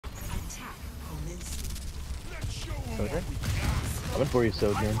Sojourn? I went for you,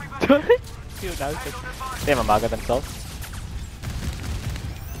 Sojourn. Dude, that was good. They have a Maga themselves.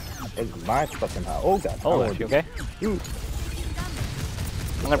 It's my fucking house. Oh god. Oh, is she okay? Dude.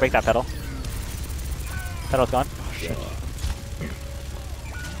 I'm gonna break that pedal. Pedal's gone. Oh, shit.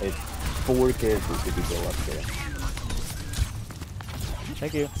 It's 4 characters if you go up there.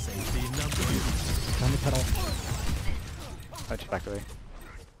 Thank you. On the pedal. Oh, she's back away.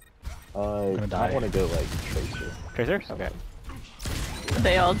 I'm gonna die. I want to go like Tracer. Tracers? Okay.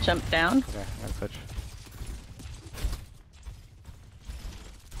 They all jump down. Okay, I'm gonna switch.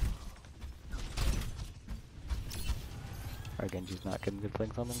 Alright, Genji's not getting good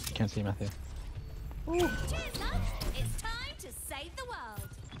things on them. Can't see Matthew. It's time to save the world.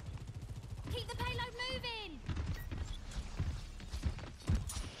 Keep the payload moving.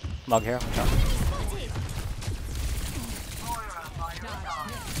 Mog here. Watch out.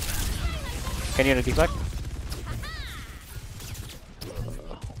 Can you deflect?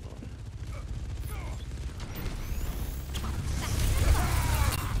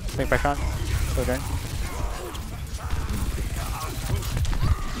 Big pressure on. Sojourn.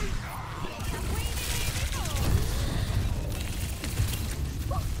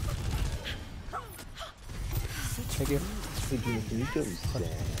 Thank you. Hey, Gina, can you go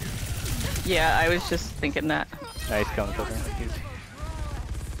stand? Yeah, I was just thinking that. Nice killing Sojourn.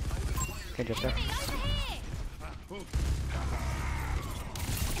 Okay, just there.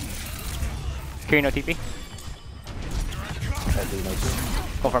 Kiri no TP.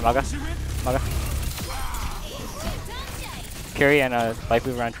 Go for Maga. Maga. Kiri and Life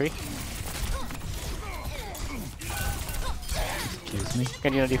Weaver on tree. Excuse me.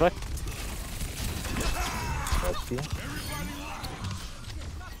 Can you deflect? That's you.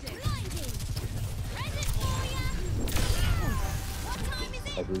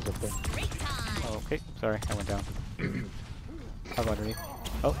 I lose up there. Oh, okay, sorry, I went down. I'll go underneath.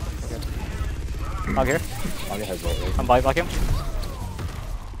 Oh, okay. Mog here. Maga has ult, right? I'm body block him.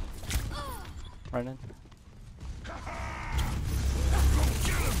 Run in.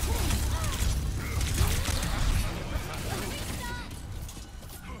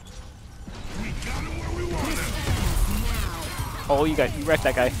 Oh, you wrecked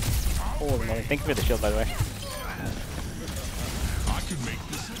that guy. Holy moly. Thank you for the shield, by the way.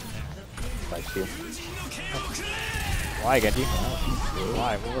 Nice you. Why, Genji?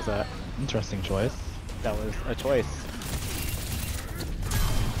 Why? What was that? Interesting choice. That was a choice.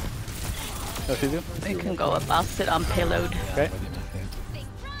 Go Suzu? They can go up. I'll sit on payload. Okay.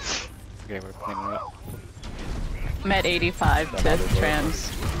 Okay, we're cleaning it up. I'm at 85 to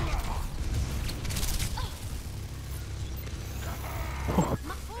trans.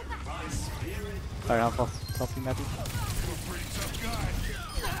 Sorry, I'll help you, Matthew.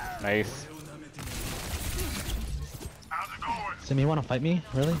 Nice. Simi, you wanna fight me?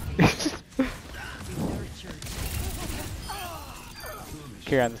 Really?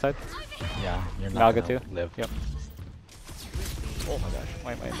 Kira on the side. Yeah, you're not Naga gonna too. live. Yep. Oh my gosh,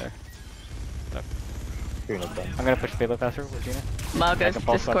 why am I in there? Stuck. You're not done. I'm gonna push payload faster with Gina. Maga's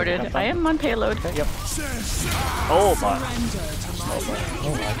discorded. I am on payload. Okay, yep. Oh my.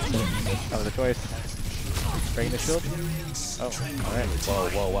 Oh, I That was a choice. Breaking the shield. Oh, alright.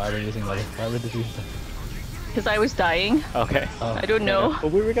 Whoa, why are we using that? Why would they use that? Because I was dying. Okay. Oh, I don't know.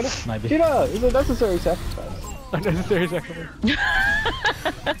 But we were gonna. might be. Gina, it's a necessary sacrifice. Unnecessary sacrifice.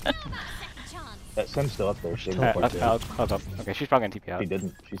 That Sim's still up there. She I'll didn't go. Okay, she's probably gonna TP out. She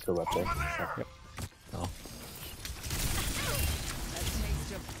didn't. She's still up there. Yep. Oh.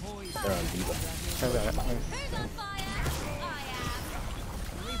 They're on Diva. Sorry about that. Who's on fire?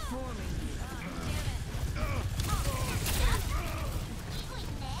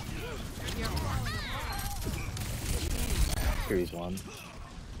 Series 1.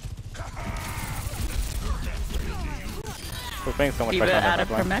 We're playing so much Diva pressure on out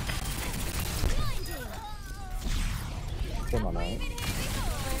that of her mech. Come on, out.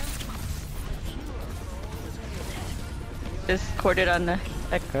 Discorded on the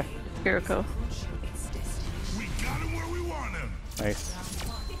Okay. Jericho. Nice.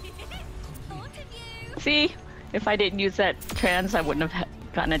 See? If I didn't use that trans, I wouldn't have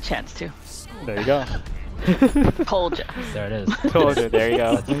gotten a chance to. There you go. Told ya. There it is. Told you, there you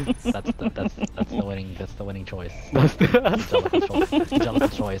go. That's the winning choice. Angelical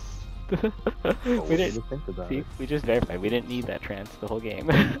choice. We didn't think about see, it. we just verified. We didn't need that trance the whole game.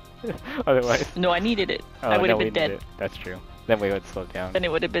 Otherwise. No, I needed it. Oh, I would no, have we been dead. needed it. That's true. Then we would slow down. Then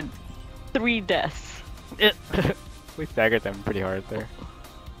it would have been 3 deaths. We staggered them pretty hard there.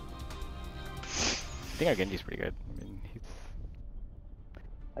 I think our Genji's pretty good. I mean,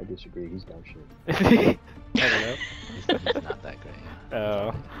 I disagree. He's done shit. he's He's not that great.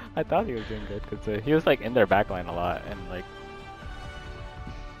 Oh, I thought he was doing good because he was like in their backline a lot and like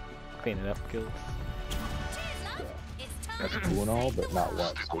cleaning up kills. That's cool and all, but not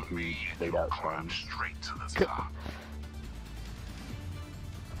once did he laid out time.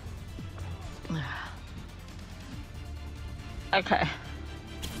 Okay.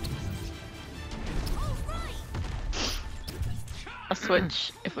 I'll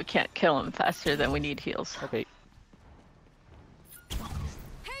switch if we can't kill him faster than we need heals. Okay.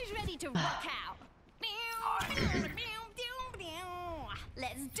 Who's ready to rock out?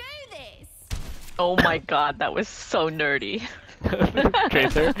 Let's do this. Oh my god, that was so nerdy.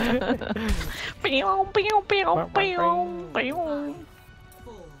 Tracer. Pew, pew, pew, pew, pew.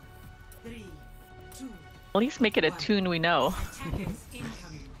 At least make it a tune we know.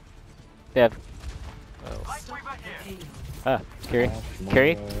 They have. Oh. Ah, Carry.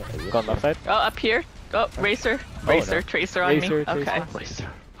 Carry. Go on left side. Oh, up here. Oh, Racer. Racer. no. Tracer on Racer, me. Tracer. Okay. Racer.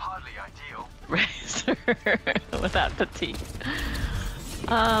 Racer. Without the T.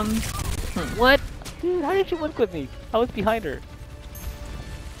 What? Dude, how did you one clip me? I was behind her.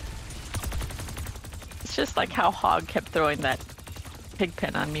 It's just like how Hog kept throwing that pig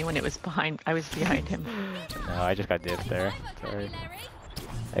pen on me when it was behind. I was behind him. No, I just got dipped there. Sorry.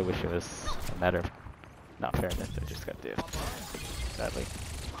 I wish it was a matter of not fairness. I just got dipped. Sadly.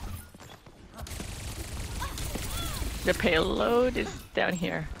 The payload is down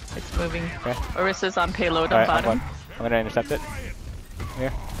here. It's moving. Okay. Orissa's on payload on Alright, bottom. I'm gonna intercept it.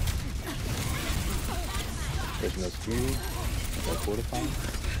 Here. There's no speed, no fortifying.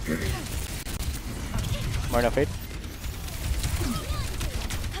 More no fade.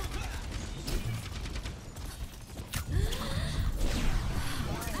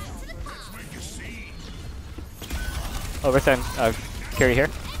 Oversend, carry here.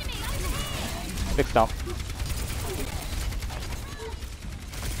 Big stomp.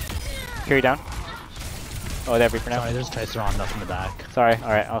 Carry down. Oh, that'd be for now. Sorry, there's Tracer on us in the back. Sorry,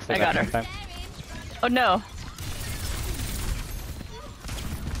 alright, I'll stay I back got next her. time. Oh no.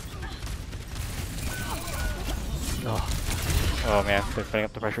 Oh man, they're putting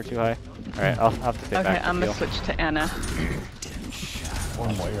up the pressure too high. Alright, I'll have to stay Okay, back. I'm to gonna heal. switch to Anna. Or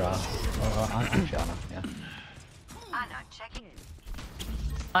Moira. Actually, Anna, yeah.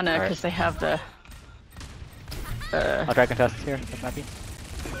 Anna, Alright. because they have the. I'll try contest here, if not be.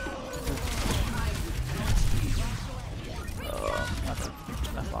 Oh,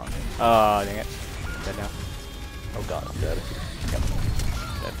 that's long. Oh, dang it. Dead now. Oh god, I'm dead. Yep.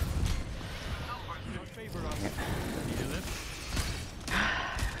 Dead.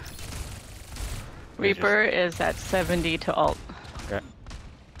 Reaper is at 70 to alt. Okay.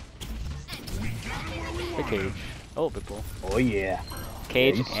 Big cage. Oh, big pull. Oh yeah.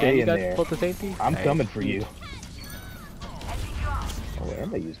 Cage, you and stay you in got there. pulled to safety? I'm Nice. coming for you. Oh,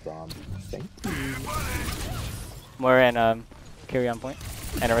 and they use bombs. Thank you. More and carry on point.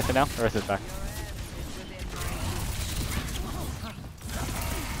 And Orisa now? Orisa's back.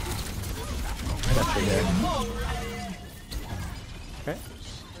 I got you there. Okay.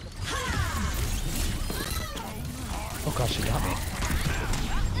 Oh gosh, she got me.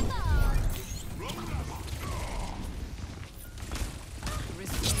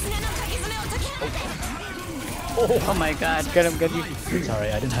 Oh my god. Get him, get you.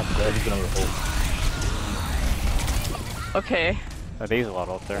 Sorry, I didn't have the He's gonna hold. Okay. Oh, they use a lot of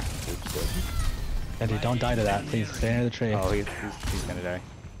ult there. Andy, don't die to that. Please stay near the tree. Oh, he's gonna die.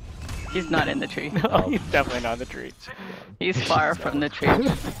 He's not in the tree. Oh, he's definitely not in the tree. He's far from the tree.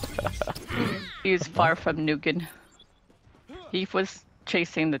 He's far from Nukin. He was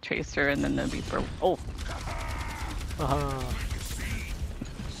chasing the Tracer and then the Reaper. Oh!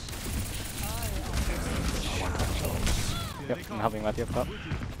 Yep, I'm helping Matthew up top.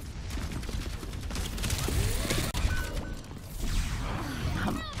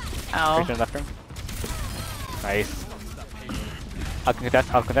 Ow. Tracer left room. Nice. I'll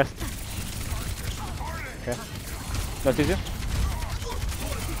contest, I'll contest. Okay. No, Suzu.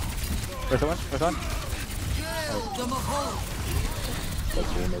 Where's the one? Where's the one?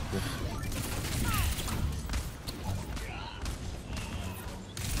 That's you, that's you.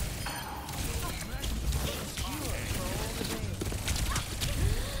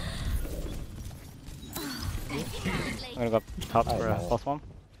 I'm gonna go up top for a pulse bomb.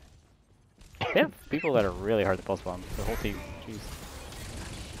 They have people that are really hard to pulse bomb. The whole team. Jeez.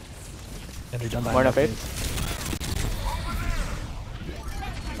 Andy, don't die. More no to that, fade.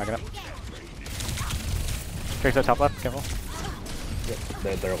 Back it up. Tracer top left, careful.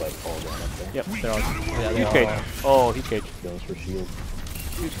 Yep, they're like all going up there. Yep, they're all. Yeah, Huge they're cage. all- Oh, huge cage. Goes for shield.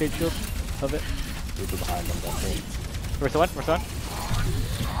 Huge cage shield. Love it. Reaper behind them, definitely. Where's the one? Where's the one?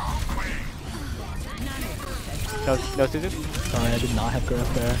 No Suzu? Sorry, I did not have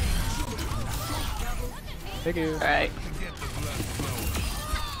growth there. Thank you. Alright.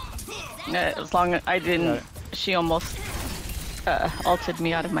 As long as I didn't, she almost ulted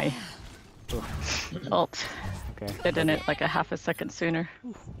me out of my ult. Okay. I did it like a half a second sooner.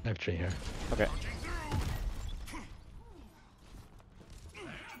 I have tree here. Okay.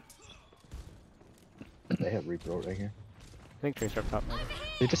 They have Reaper right here. I think Tracer up top maybe.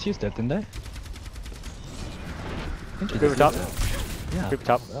 They just used it, didn't they? I think they Reaper just top. used it. Yeah. Reaper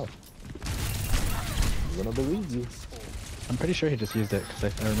top. Well, I'm gonna believe you. I'm pretty sure he just used it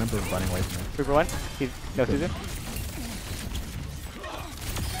because I remember running away from it. Reaper one. He's no Suzu.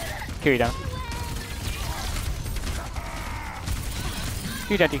 Carry down.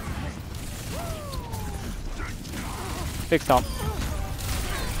 Huge anti. Big stomp.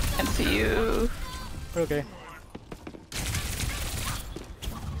 And see you. We're okay.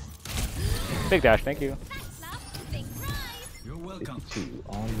 Big dash, thank you. Thanks, love. Big prize. You're welcome. 52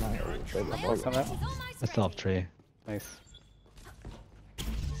 on my old trailer. Come up. I still have tree. Nice.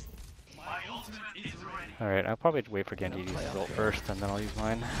 Alright, I'll probably wait for Genji to use his ult first, and then I'll use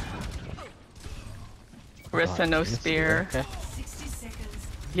mine. Rissa, no yes, spear. Okay.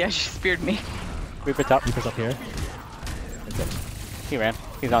 Yeah, she speared me. Reaper top. Reaper's up here. He ran.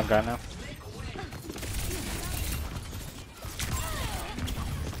 He's on ground now.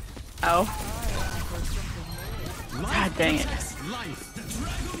 Ow. God dang it.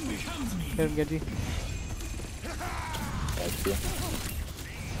 Hit him, Genji. That's you.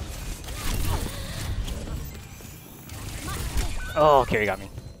 Oh, Carry got me.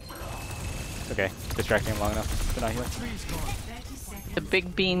 Okay, distracting him long enough to not heal. The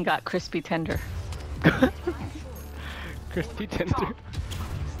big bean got crispy tender. Crispy tender. Right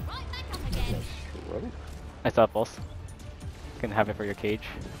back up again. What? I saw a pulse. You can have it for your cage.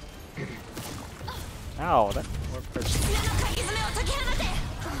 Ow, that worked first.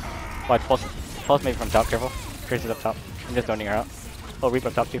 Watch, pulse. Pulse maybe from top, careful. Tracer's up top. I'm just zoning her out. Oh, Reaper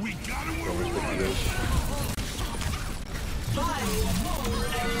up top too.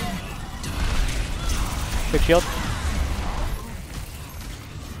 Big shield.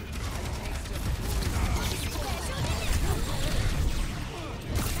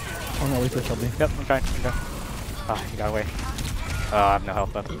 Oh no, Reaper killed me. Yep, I'm trying. Ah, he got away. Oh, I have no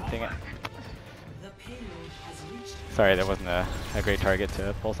health left. Dang it. Sorry, that wasn't a great target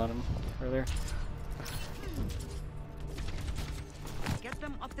to pulse on him earlier. Get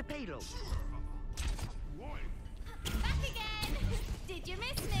them off the payload. Back again. Did you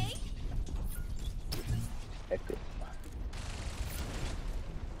miss me? Hectic.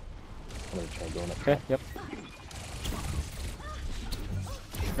 I'm gonna try going up. Okay, yep.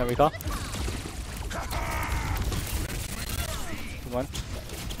 No recall. One.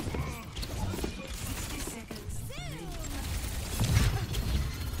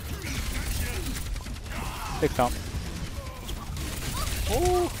 Big stomp.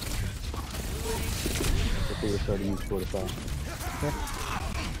 Oh! If we were starting to use fortify.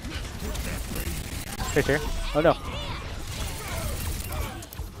 Fish here. Oh no.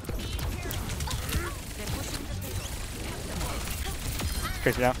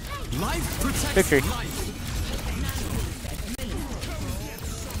 Tracer down. Life protects Victory. life.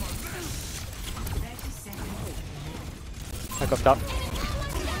 Back up top.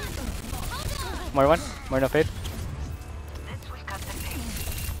 More one. More no fade.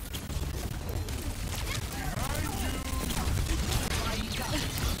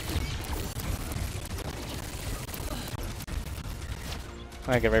 I'm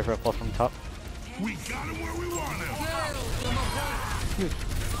gonna get ready for a pull from top. We got him where we want him.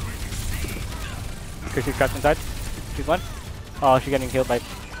 Because she's trapped inside. She's one. Oh, she's getting killed by.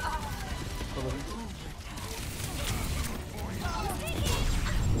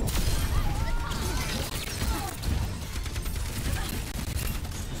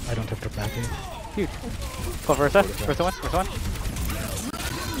 I don't have the backing. Huge. Go for Ursa. Ursa one. Ursa one.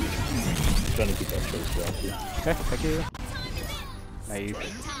 Trying to keep that tracer off you. Okay, thank you. Nice.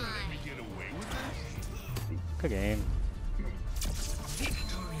 Good game.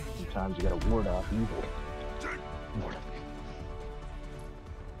 Sometimes you gotta ward off evil.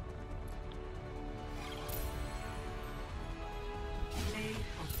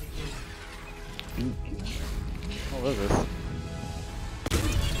 What was this?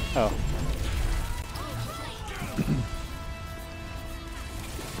 Oh.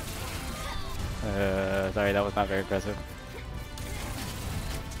 Sorry, that was not very impressive.